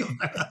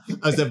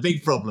 that's a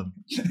big problem.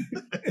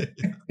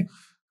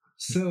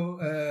 So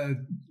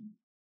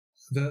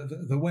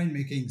the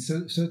winemaking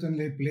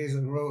certainly plays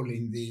a role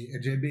in the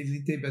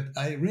ageability, but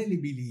I really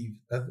believe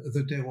that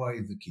the terroir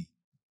is the key.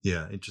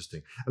 Yeah,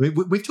 interesting. I mean,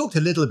 we've talked a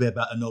little bit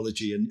about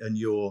enology and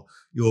your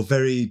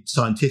very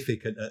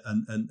scientific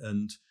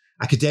and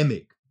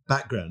academic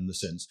background in the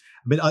sense.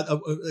 I mean, a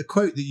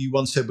quote that you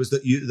once said was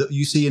that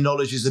you see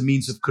enology as a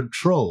means of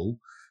control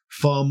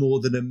far more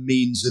than a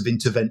means of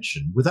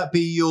intervention. Would that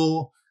be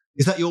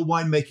is that your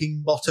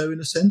winemaking motto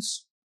in a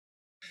sense?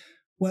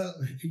 Well,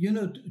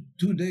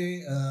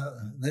 today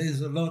there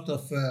is a lot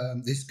of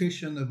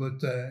discussion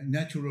about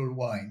natural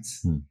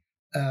wines.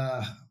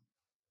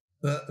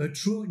 a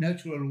true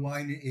natural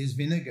wine is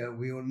vinegar.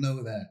 We all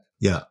know that.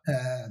 Yeah.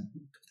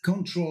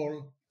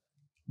 Control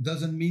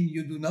doesn't mean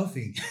you do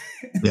nothing.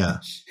 Yeah.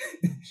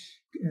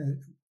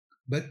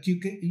 But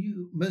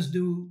you must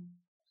do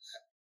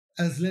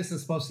as less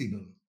as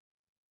possible.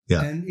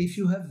 Yeah. And if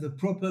you have the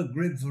proper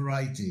grape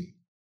variety,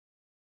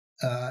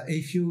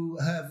 if you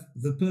have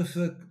the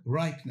perfect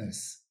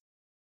ripeness,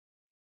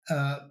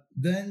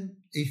 then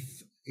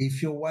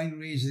if your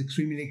winery is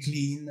extremely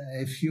clean,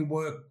 if you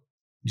work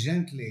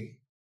gently,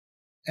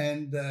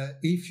 and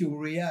if you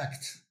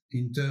react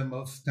in terms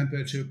of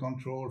temperature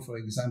control, for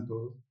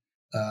example,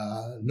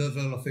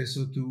 level of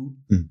SO2,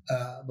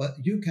 but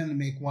you can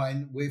make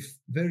wine with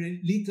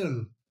very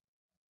little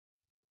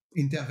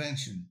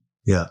intervention.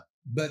 Yeah.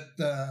 But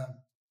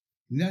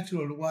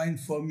natural wine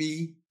for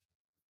me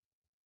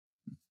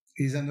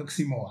is an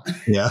oxymoron.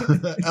 Yeah,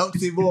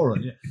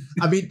 oxymoron. Yeah.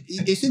 I mean,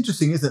 it's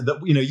interesting, isn't it, that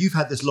you've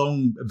had this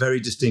long, very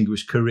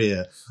distinguished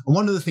career, and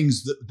one of the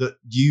things that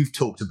you've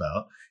talked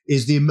about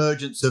is the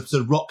emergence of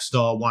sort of rock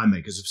star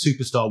winemakers, of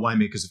superstar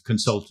winemakers, of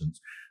consultants,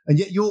 and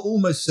yet you're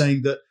almost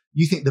saying that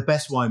you think the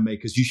best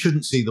winemakers, you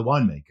shouldn't see the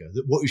winemaker,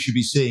 that what you should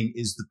be seeing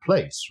is the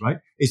place, right?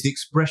 It's the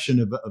expression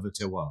of a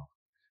terroir.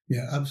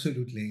 Yeah,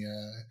 absolutely.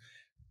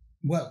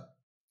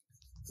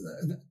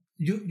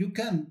 You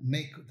can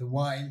make the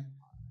wine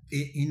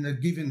in a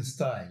given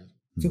style.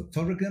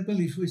 For example,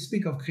 if we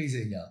speak of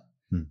Crisella,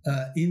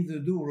 in the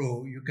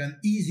Douro, you can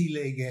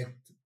easily get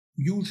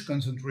huge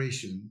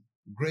concentration,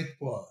 great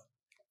pour.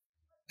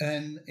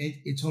 And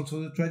it's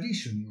also a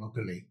tradition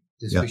locally,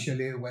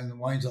 especially when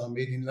wines are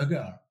made in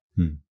lagar.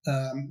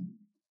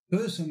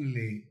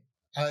 Personally,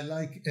 I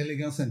like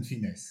elegance and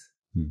finesse.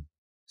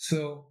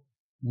 So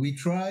we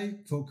try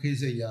for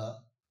Crisella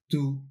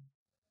to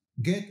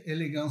get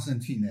elegance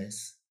and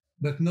finesse,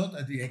 but not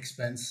at the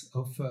expense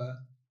of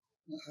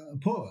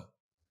power.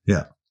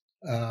 Yeah.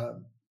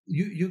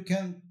 You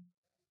can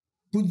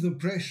put the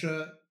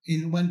pressure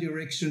in one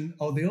direction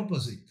or the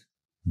opposite,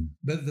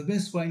 but the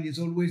best wine is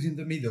always in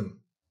the middle.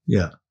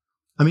 Yeah.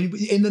 I mean,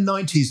 in the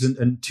 90s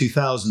and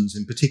 2000s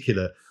in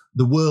particular,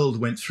 the world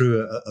went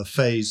through a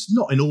phase,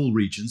 not in all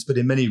regions, but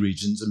in many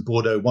regions, and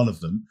Bordeaux one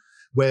of them,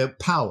 where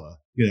power,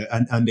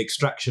 and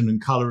extraction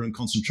and colour and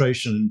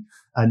concentration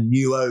and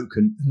new oak,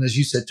 and as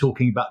you said,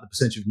 talking about the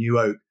percentage of new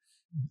oak,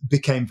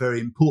 became very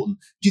important.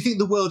 Do you think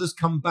the world has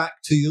come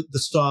back to the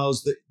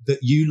styles that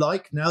you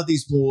like now,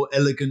 these more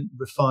elegant,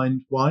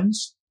 refined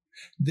wines?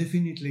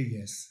 Definitely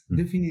yes.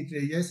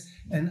 Definitely yes.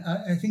 And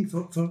I think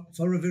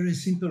for a very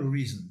simple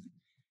reason,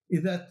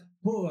 is that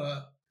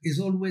pour is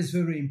always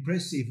very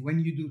impressive when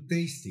you do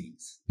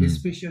tastings,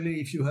 especially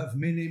if you have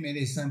many,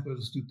 many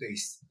samples to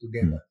taste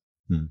together.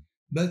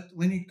 But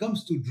when it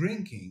comes to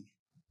drinking,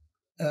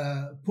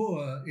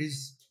 pour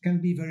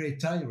can be very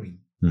tiring.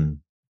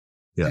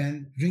 Yeah.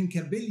 And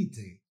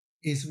drinkability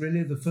is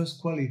really the first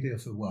quality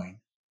of a wine.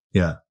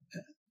 Yeah.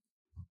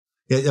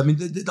 Yeah. I mean,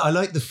 I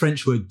like the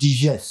French word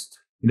digeste.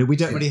 We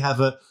don't really have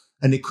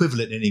an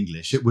equivalent in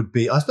English. It would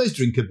be, I suppose,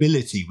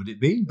 drinkability, would it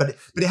be? But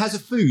it has a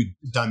food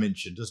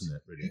dimension, doesn't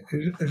it,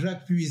 really?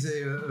 Jacques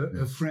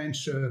Puiset, a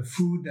French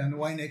food and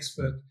wine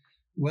expert,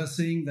 was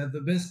saying that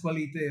the best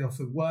quality of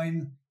a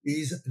wine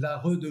is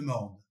la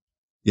redemande.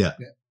 Yeah.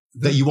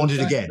 That you want it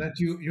again. That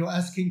you're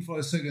asking for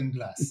a second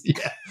glass.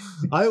 Yeah.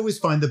 I always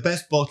find the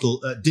best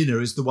bottle at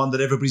dinner is the one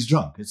that everybody's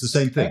drunk. It's the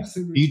same thing.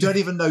 Absolutely. You don't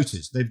even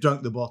notice they've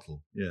drunk the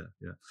bottle. Yeah,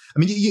 yeah. I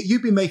mean,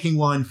 you've been making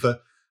wine for,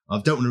 I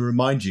don't want to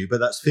remind you, but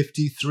that's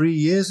 53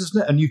 years,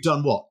 isn't it? And you've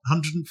done what?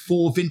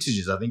 104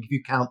 vintages, I think, if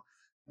you count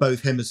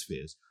both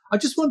hemispheres. I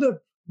just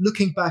wonder,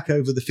 looking back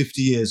over the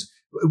 50 years,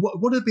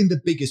 what have been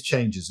the biggest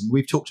changes? And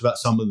we've talked about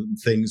some of the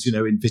things,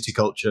 in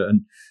viticulture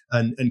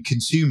and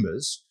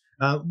consumers.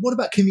 What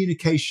about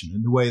communication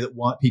and the way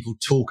that people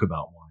talk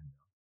about wine?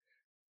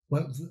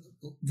 Well,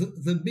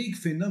 the big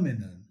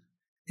phenomenon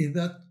is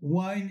that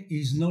wine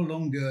is no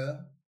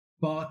longer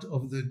part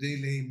of the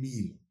daily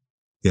meal.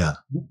 Yeah.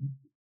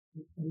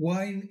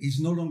 Wine is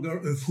no longer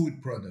a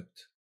food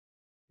product.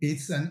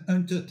 It's an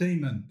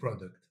entertainment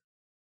product.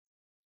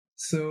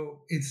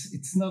 So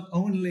it's not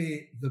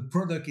only the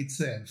product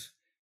itself,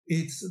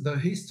 it's the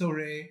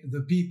history,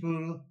 the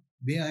people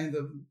behind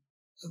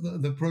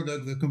the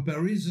product, the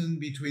comparison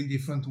between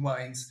different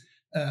wines,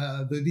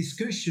 the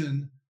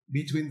discussion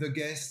between the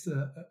guests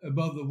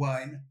about the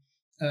wine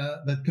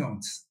that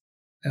counts.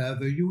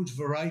 The huge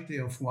variety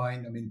of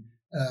wine. I mean,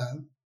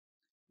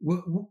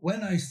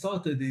 when I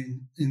started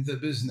in the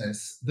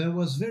business, there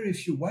was very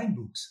few wine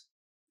books.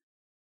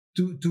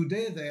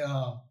 Today, there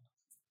are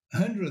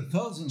hundreds,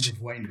 thousands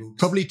of wine books.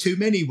 Probably too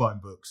many wine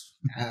books.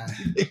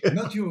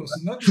 Not yours.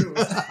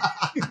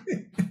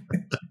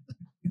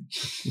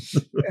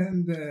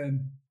 And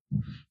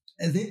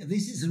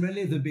this is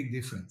really the big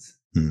difference.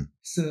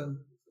 So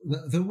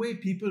the way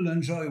people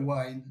enjoy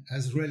wine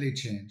has really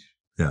changed.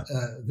 Yeah.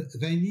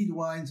 They need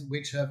wines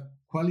which have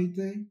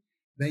quality.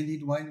 They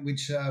need wine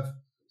which have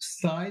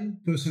style,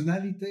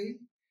 personality,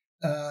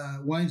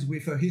 wines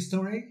with a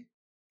history,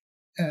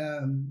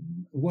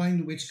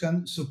 wine which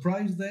can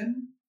surprise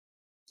them.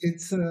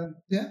 it's an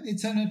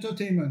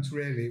entertainment,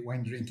 really,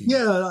 wine drinking.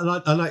 Yeah,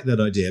 I like that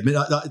idea. I mean,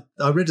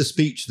 I read a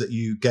speech that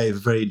you gave, a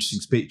very interesting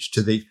speech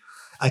to the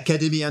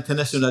Académie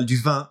Internationale du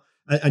Vin,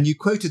 and you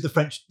quoted the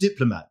French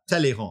diplomat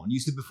Talleyrand. You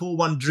said, before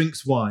one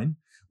drinks wine,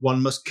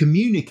 one must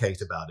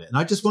communicate about it. And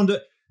I just wonder,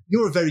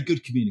 you're a very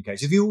good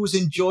communicator. Have you always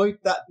enjoyed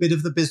that bit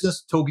of the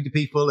business, talking to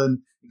people and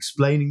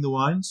explaining the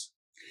wines?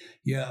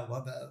 Yeah,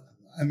 well,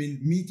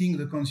 meeting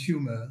the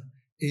consumer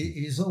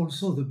is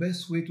also the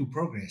best way to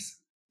progress.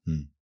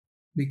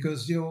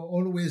 Because you're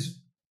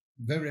always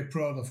very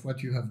proud of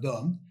what you have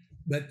done,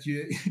 but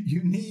you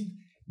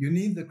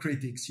need the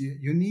critics.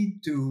 You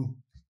need to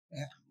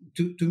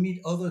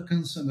meet other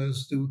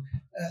consumers.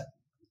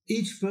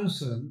 Each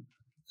person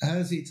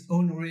has its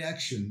own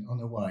reaction on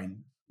a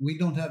wine. We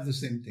don't have the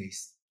same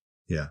taste.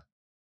 Yeah.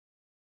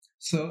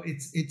 So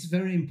it's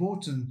very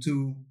important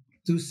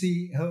to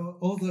see how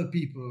other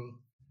people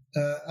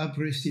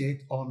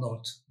appreciate or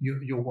not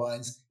your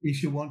wines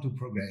if you want to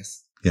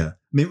progress. Yeah.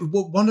 I mean,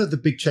 one of the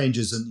big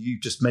changes, and you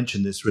just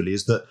mentioned this really,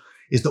 is that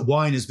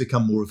wine has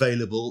become more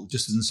available,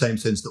 just in the same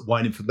sense that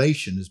wine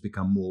information has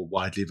become more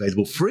widely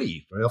available,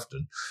 free very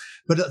often.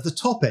 But at the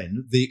top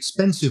end, the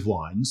expensive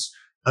wines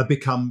have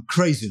become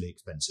crazily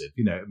expensive.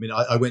 You know, I mean,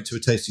 I went to a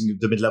tasting of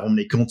de la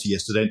Romanée-Conti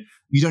yesterday, and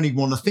you don't even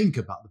want to think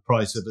about the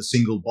price of a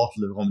single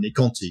bottle of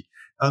Romanée-Conti.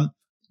 Do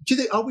you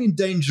think, are we in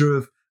danger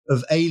of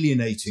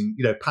alienating,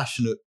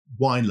 passionate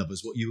wine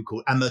lovers, what you would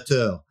call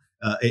amateurs,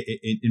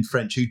 in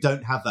French, who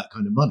don't have that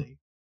kind of money?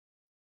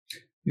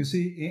 You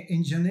see,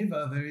 in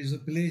Geneva, there is a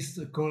place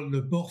called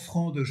the Port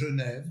Franc de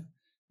Genève,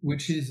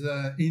 which is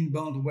an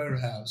inbound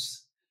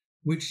warehouse,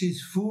 which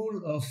is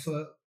full of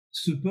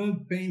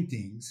superb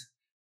paintings,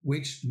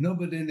 which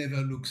nobody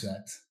never looks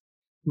at,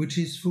 which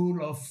is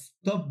full of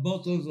top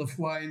bottles of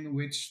wine,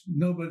 which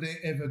nobody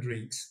ever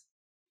drinks.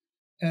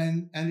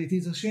 And it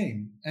is a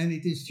shame, and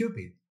it is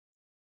stupid.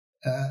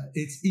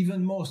 It's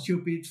even more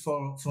stupid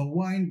for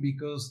wine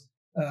because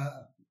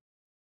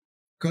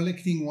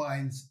collecting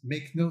wines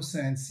make no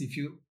sense if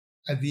you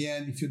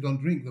don't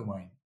drink the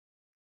wine.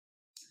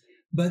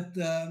 But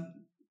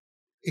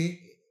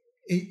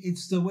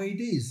it's the way it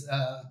is.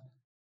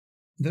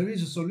 There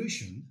is a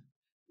solution,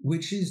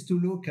 which is to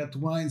look at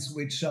wines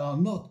which are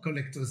not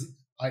collector's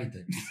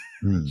items.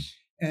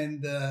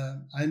 And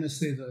I must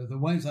say the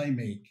wines I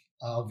make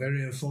are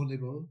very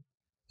affordable.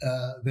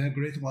 They're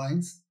great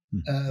wines.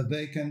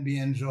 They can be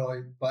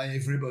enjoyed by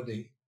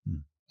everybody.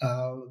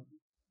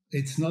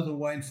 It's not a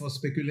wine for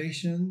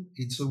speculation.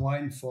 It's a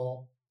wine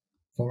for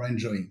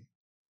enjoying.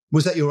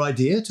 Was that your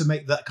idea, to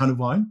make that kind of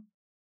wine?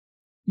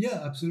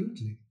 Yeah,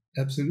 absolutely.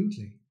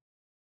 Absolutely.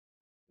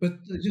 But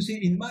you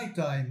see, in my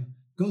time,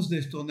 Cos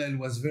d'Estournel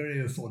was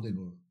very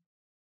affordable.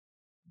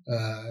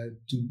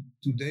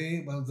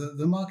 Today, well,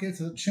 the markets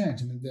have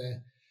changed. I mean,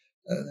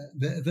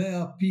 there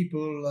are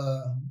people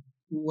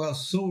who are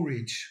so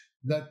rich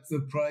that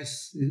the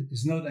price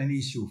is not an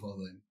issue for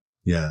them.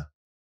 Yeah,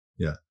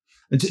 yeah.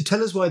 And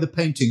tell us why the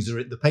paintings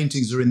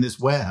are in this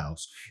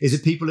warehouse. Is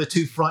it people are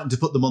too frightened to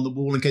put them on the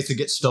wall in case they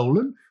get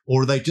stolen,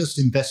 or are they just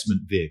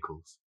investment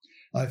vehicles?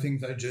 I think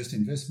they're just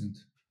investment.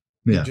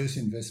 Yeah. They're just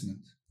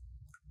investment.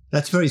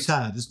 That's very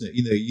sad, isn't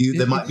it?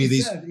 There might be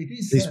these. It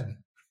is sad.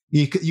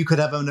 You could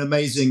have an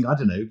amazing, I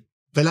don't know,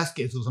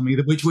 Velasquez or something,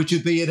 which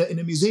would be in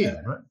a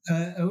museum, right?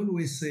 I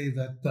always say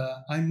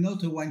that I'm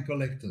not a wine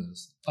collector.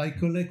 I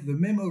collect the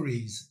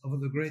memories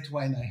of the great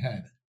wine I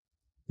had.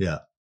 Yeah.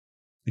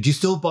 Do you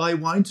still buy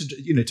wine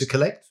to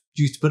collect?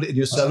 Do you put it in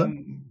your cellar?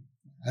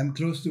 I'm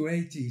close to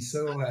 80,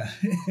 so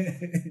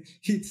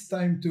it's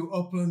time to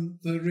open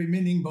the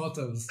remaining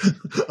bottles.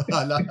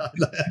 I like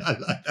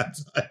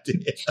that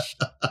idea.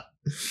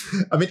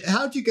 I mean,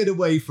 how do you get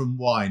away from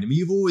wine? I mean,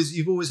 you've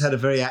always had a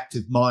very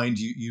active mind.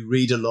 You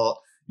read a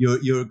lot.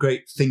 You're a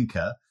great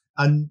thinker,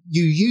 and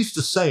you used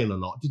to sail a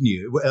lot, didn't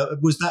you?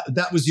 Was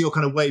that was your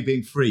kind of way of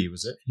being free?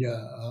 Was it? Yeah,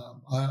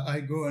 I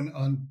go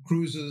on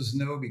cruises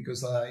now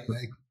because I'm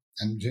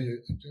a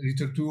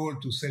little too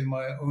old to sail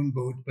my own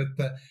boat.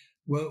 But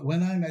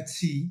when I'm at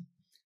sea,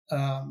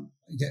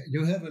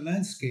 you have a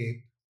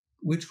landscape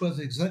which was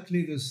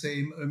exactly the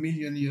same 1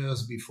 million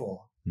years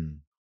before.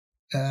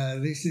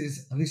 This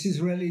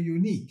is really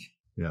unique.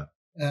 Yeah.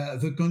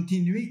 The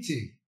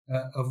continuity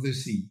of the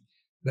sea,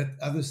 but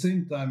at the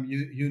same time,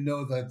 you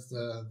know that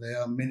there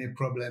are many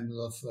problems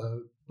of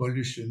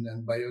pollution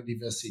and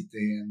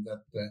biodiversity,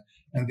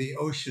 and the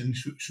ocean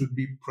should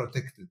be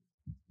protected.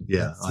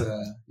 Yeah.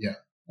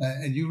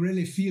 And you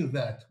really feel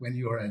that when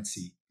you are at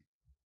sea.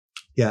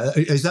 Yeah.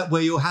 Is that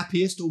where you're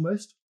happiest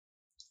almost?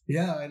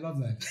 Yeah, I love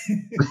that.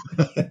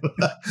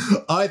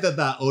 Either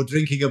that or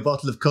drinking a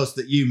bottle of Cos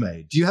that you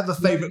made. Do you have a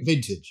favourite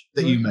vintage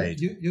that you made?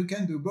 You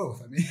can do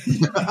both. I mean,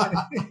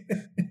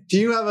 do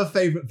you have a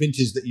favourite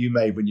vintage that you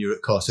made when you were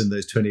at Cos in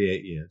those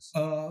 28 years?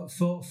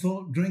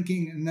 For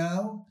drinking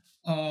now,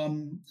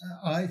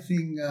 I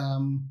think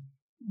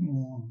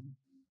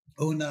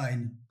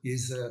 09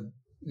 is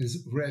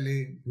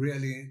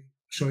really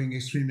showing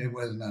extremely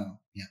well now.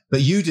 Yeah.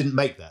 But you didn't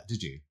make that,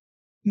 did you?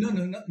 No.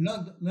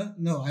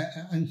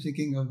 I'm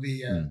thinking of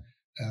the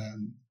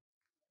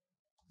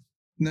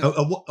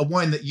No. A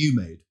wine that you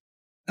made.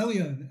 Oh,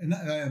 yeah,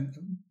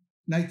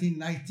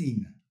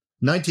 1919.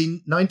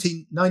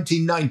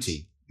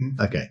 1990.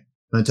 Mm-hmm. Okay,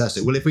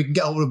 fantastic. Well, if we can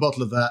get hold of a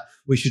bottle of that,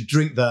 we should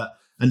drink that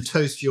and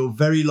toast your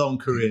very long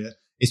career.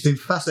 It's been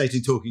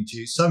fascinating talking to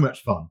you. So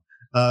much fun.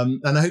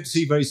 And I hope to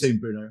see you very soon,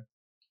 Bruno.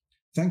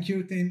 Thank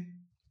you, Tim.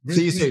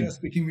 See you soon.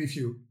 Speaking with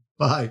you.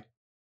 Bye.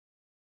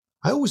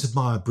 I always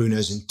admire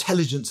Bruno's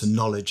intelligence and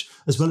knowledge,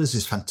 as well as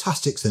his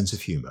fantastic sense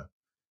of humour.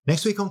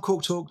 Next week on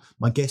Cork Talk,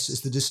 my guest is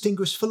the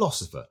distinguished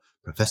philosopher,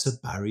 Professor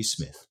Barry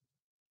Smith.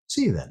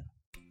 See you then.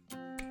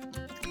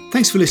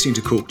 Thanks for listening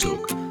to Cork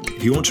Talk.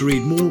 If you want to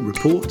read more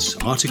reports,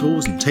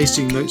 articles and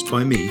tasting notes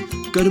by me,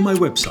 go to my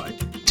website,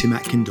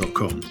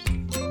 timatkin.com.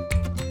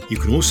 You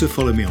can also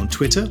follow me on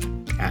Twitter,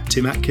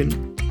 @TimAtkin,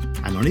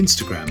 and on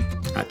Instagram,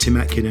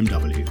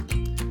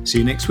 @TimAtkinMW. See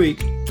you next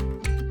week.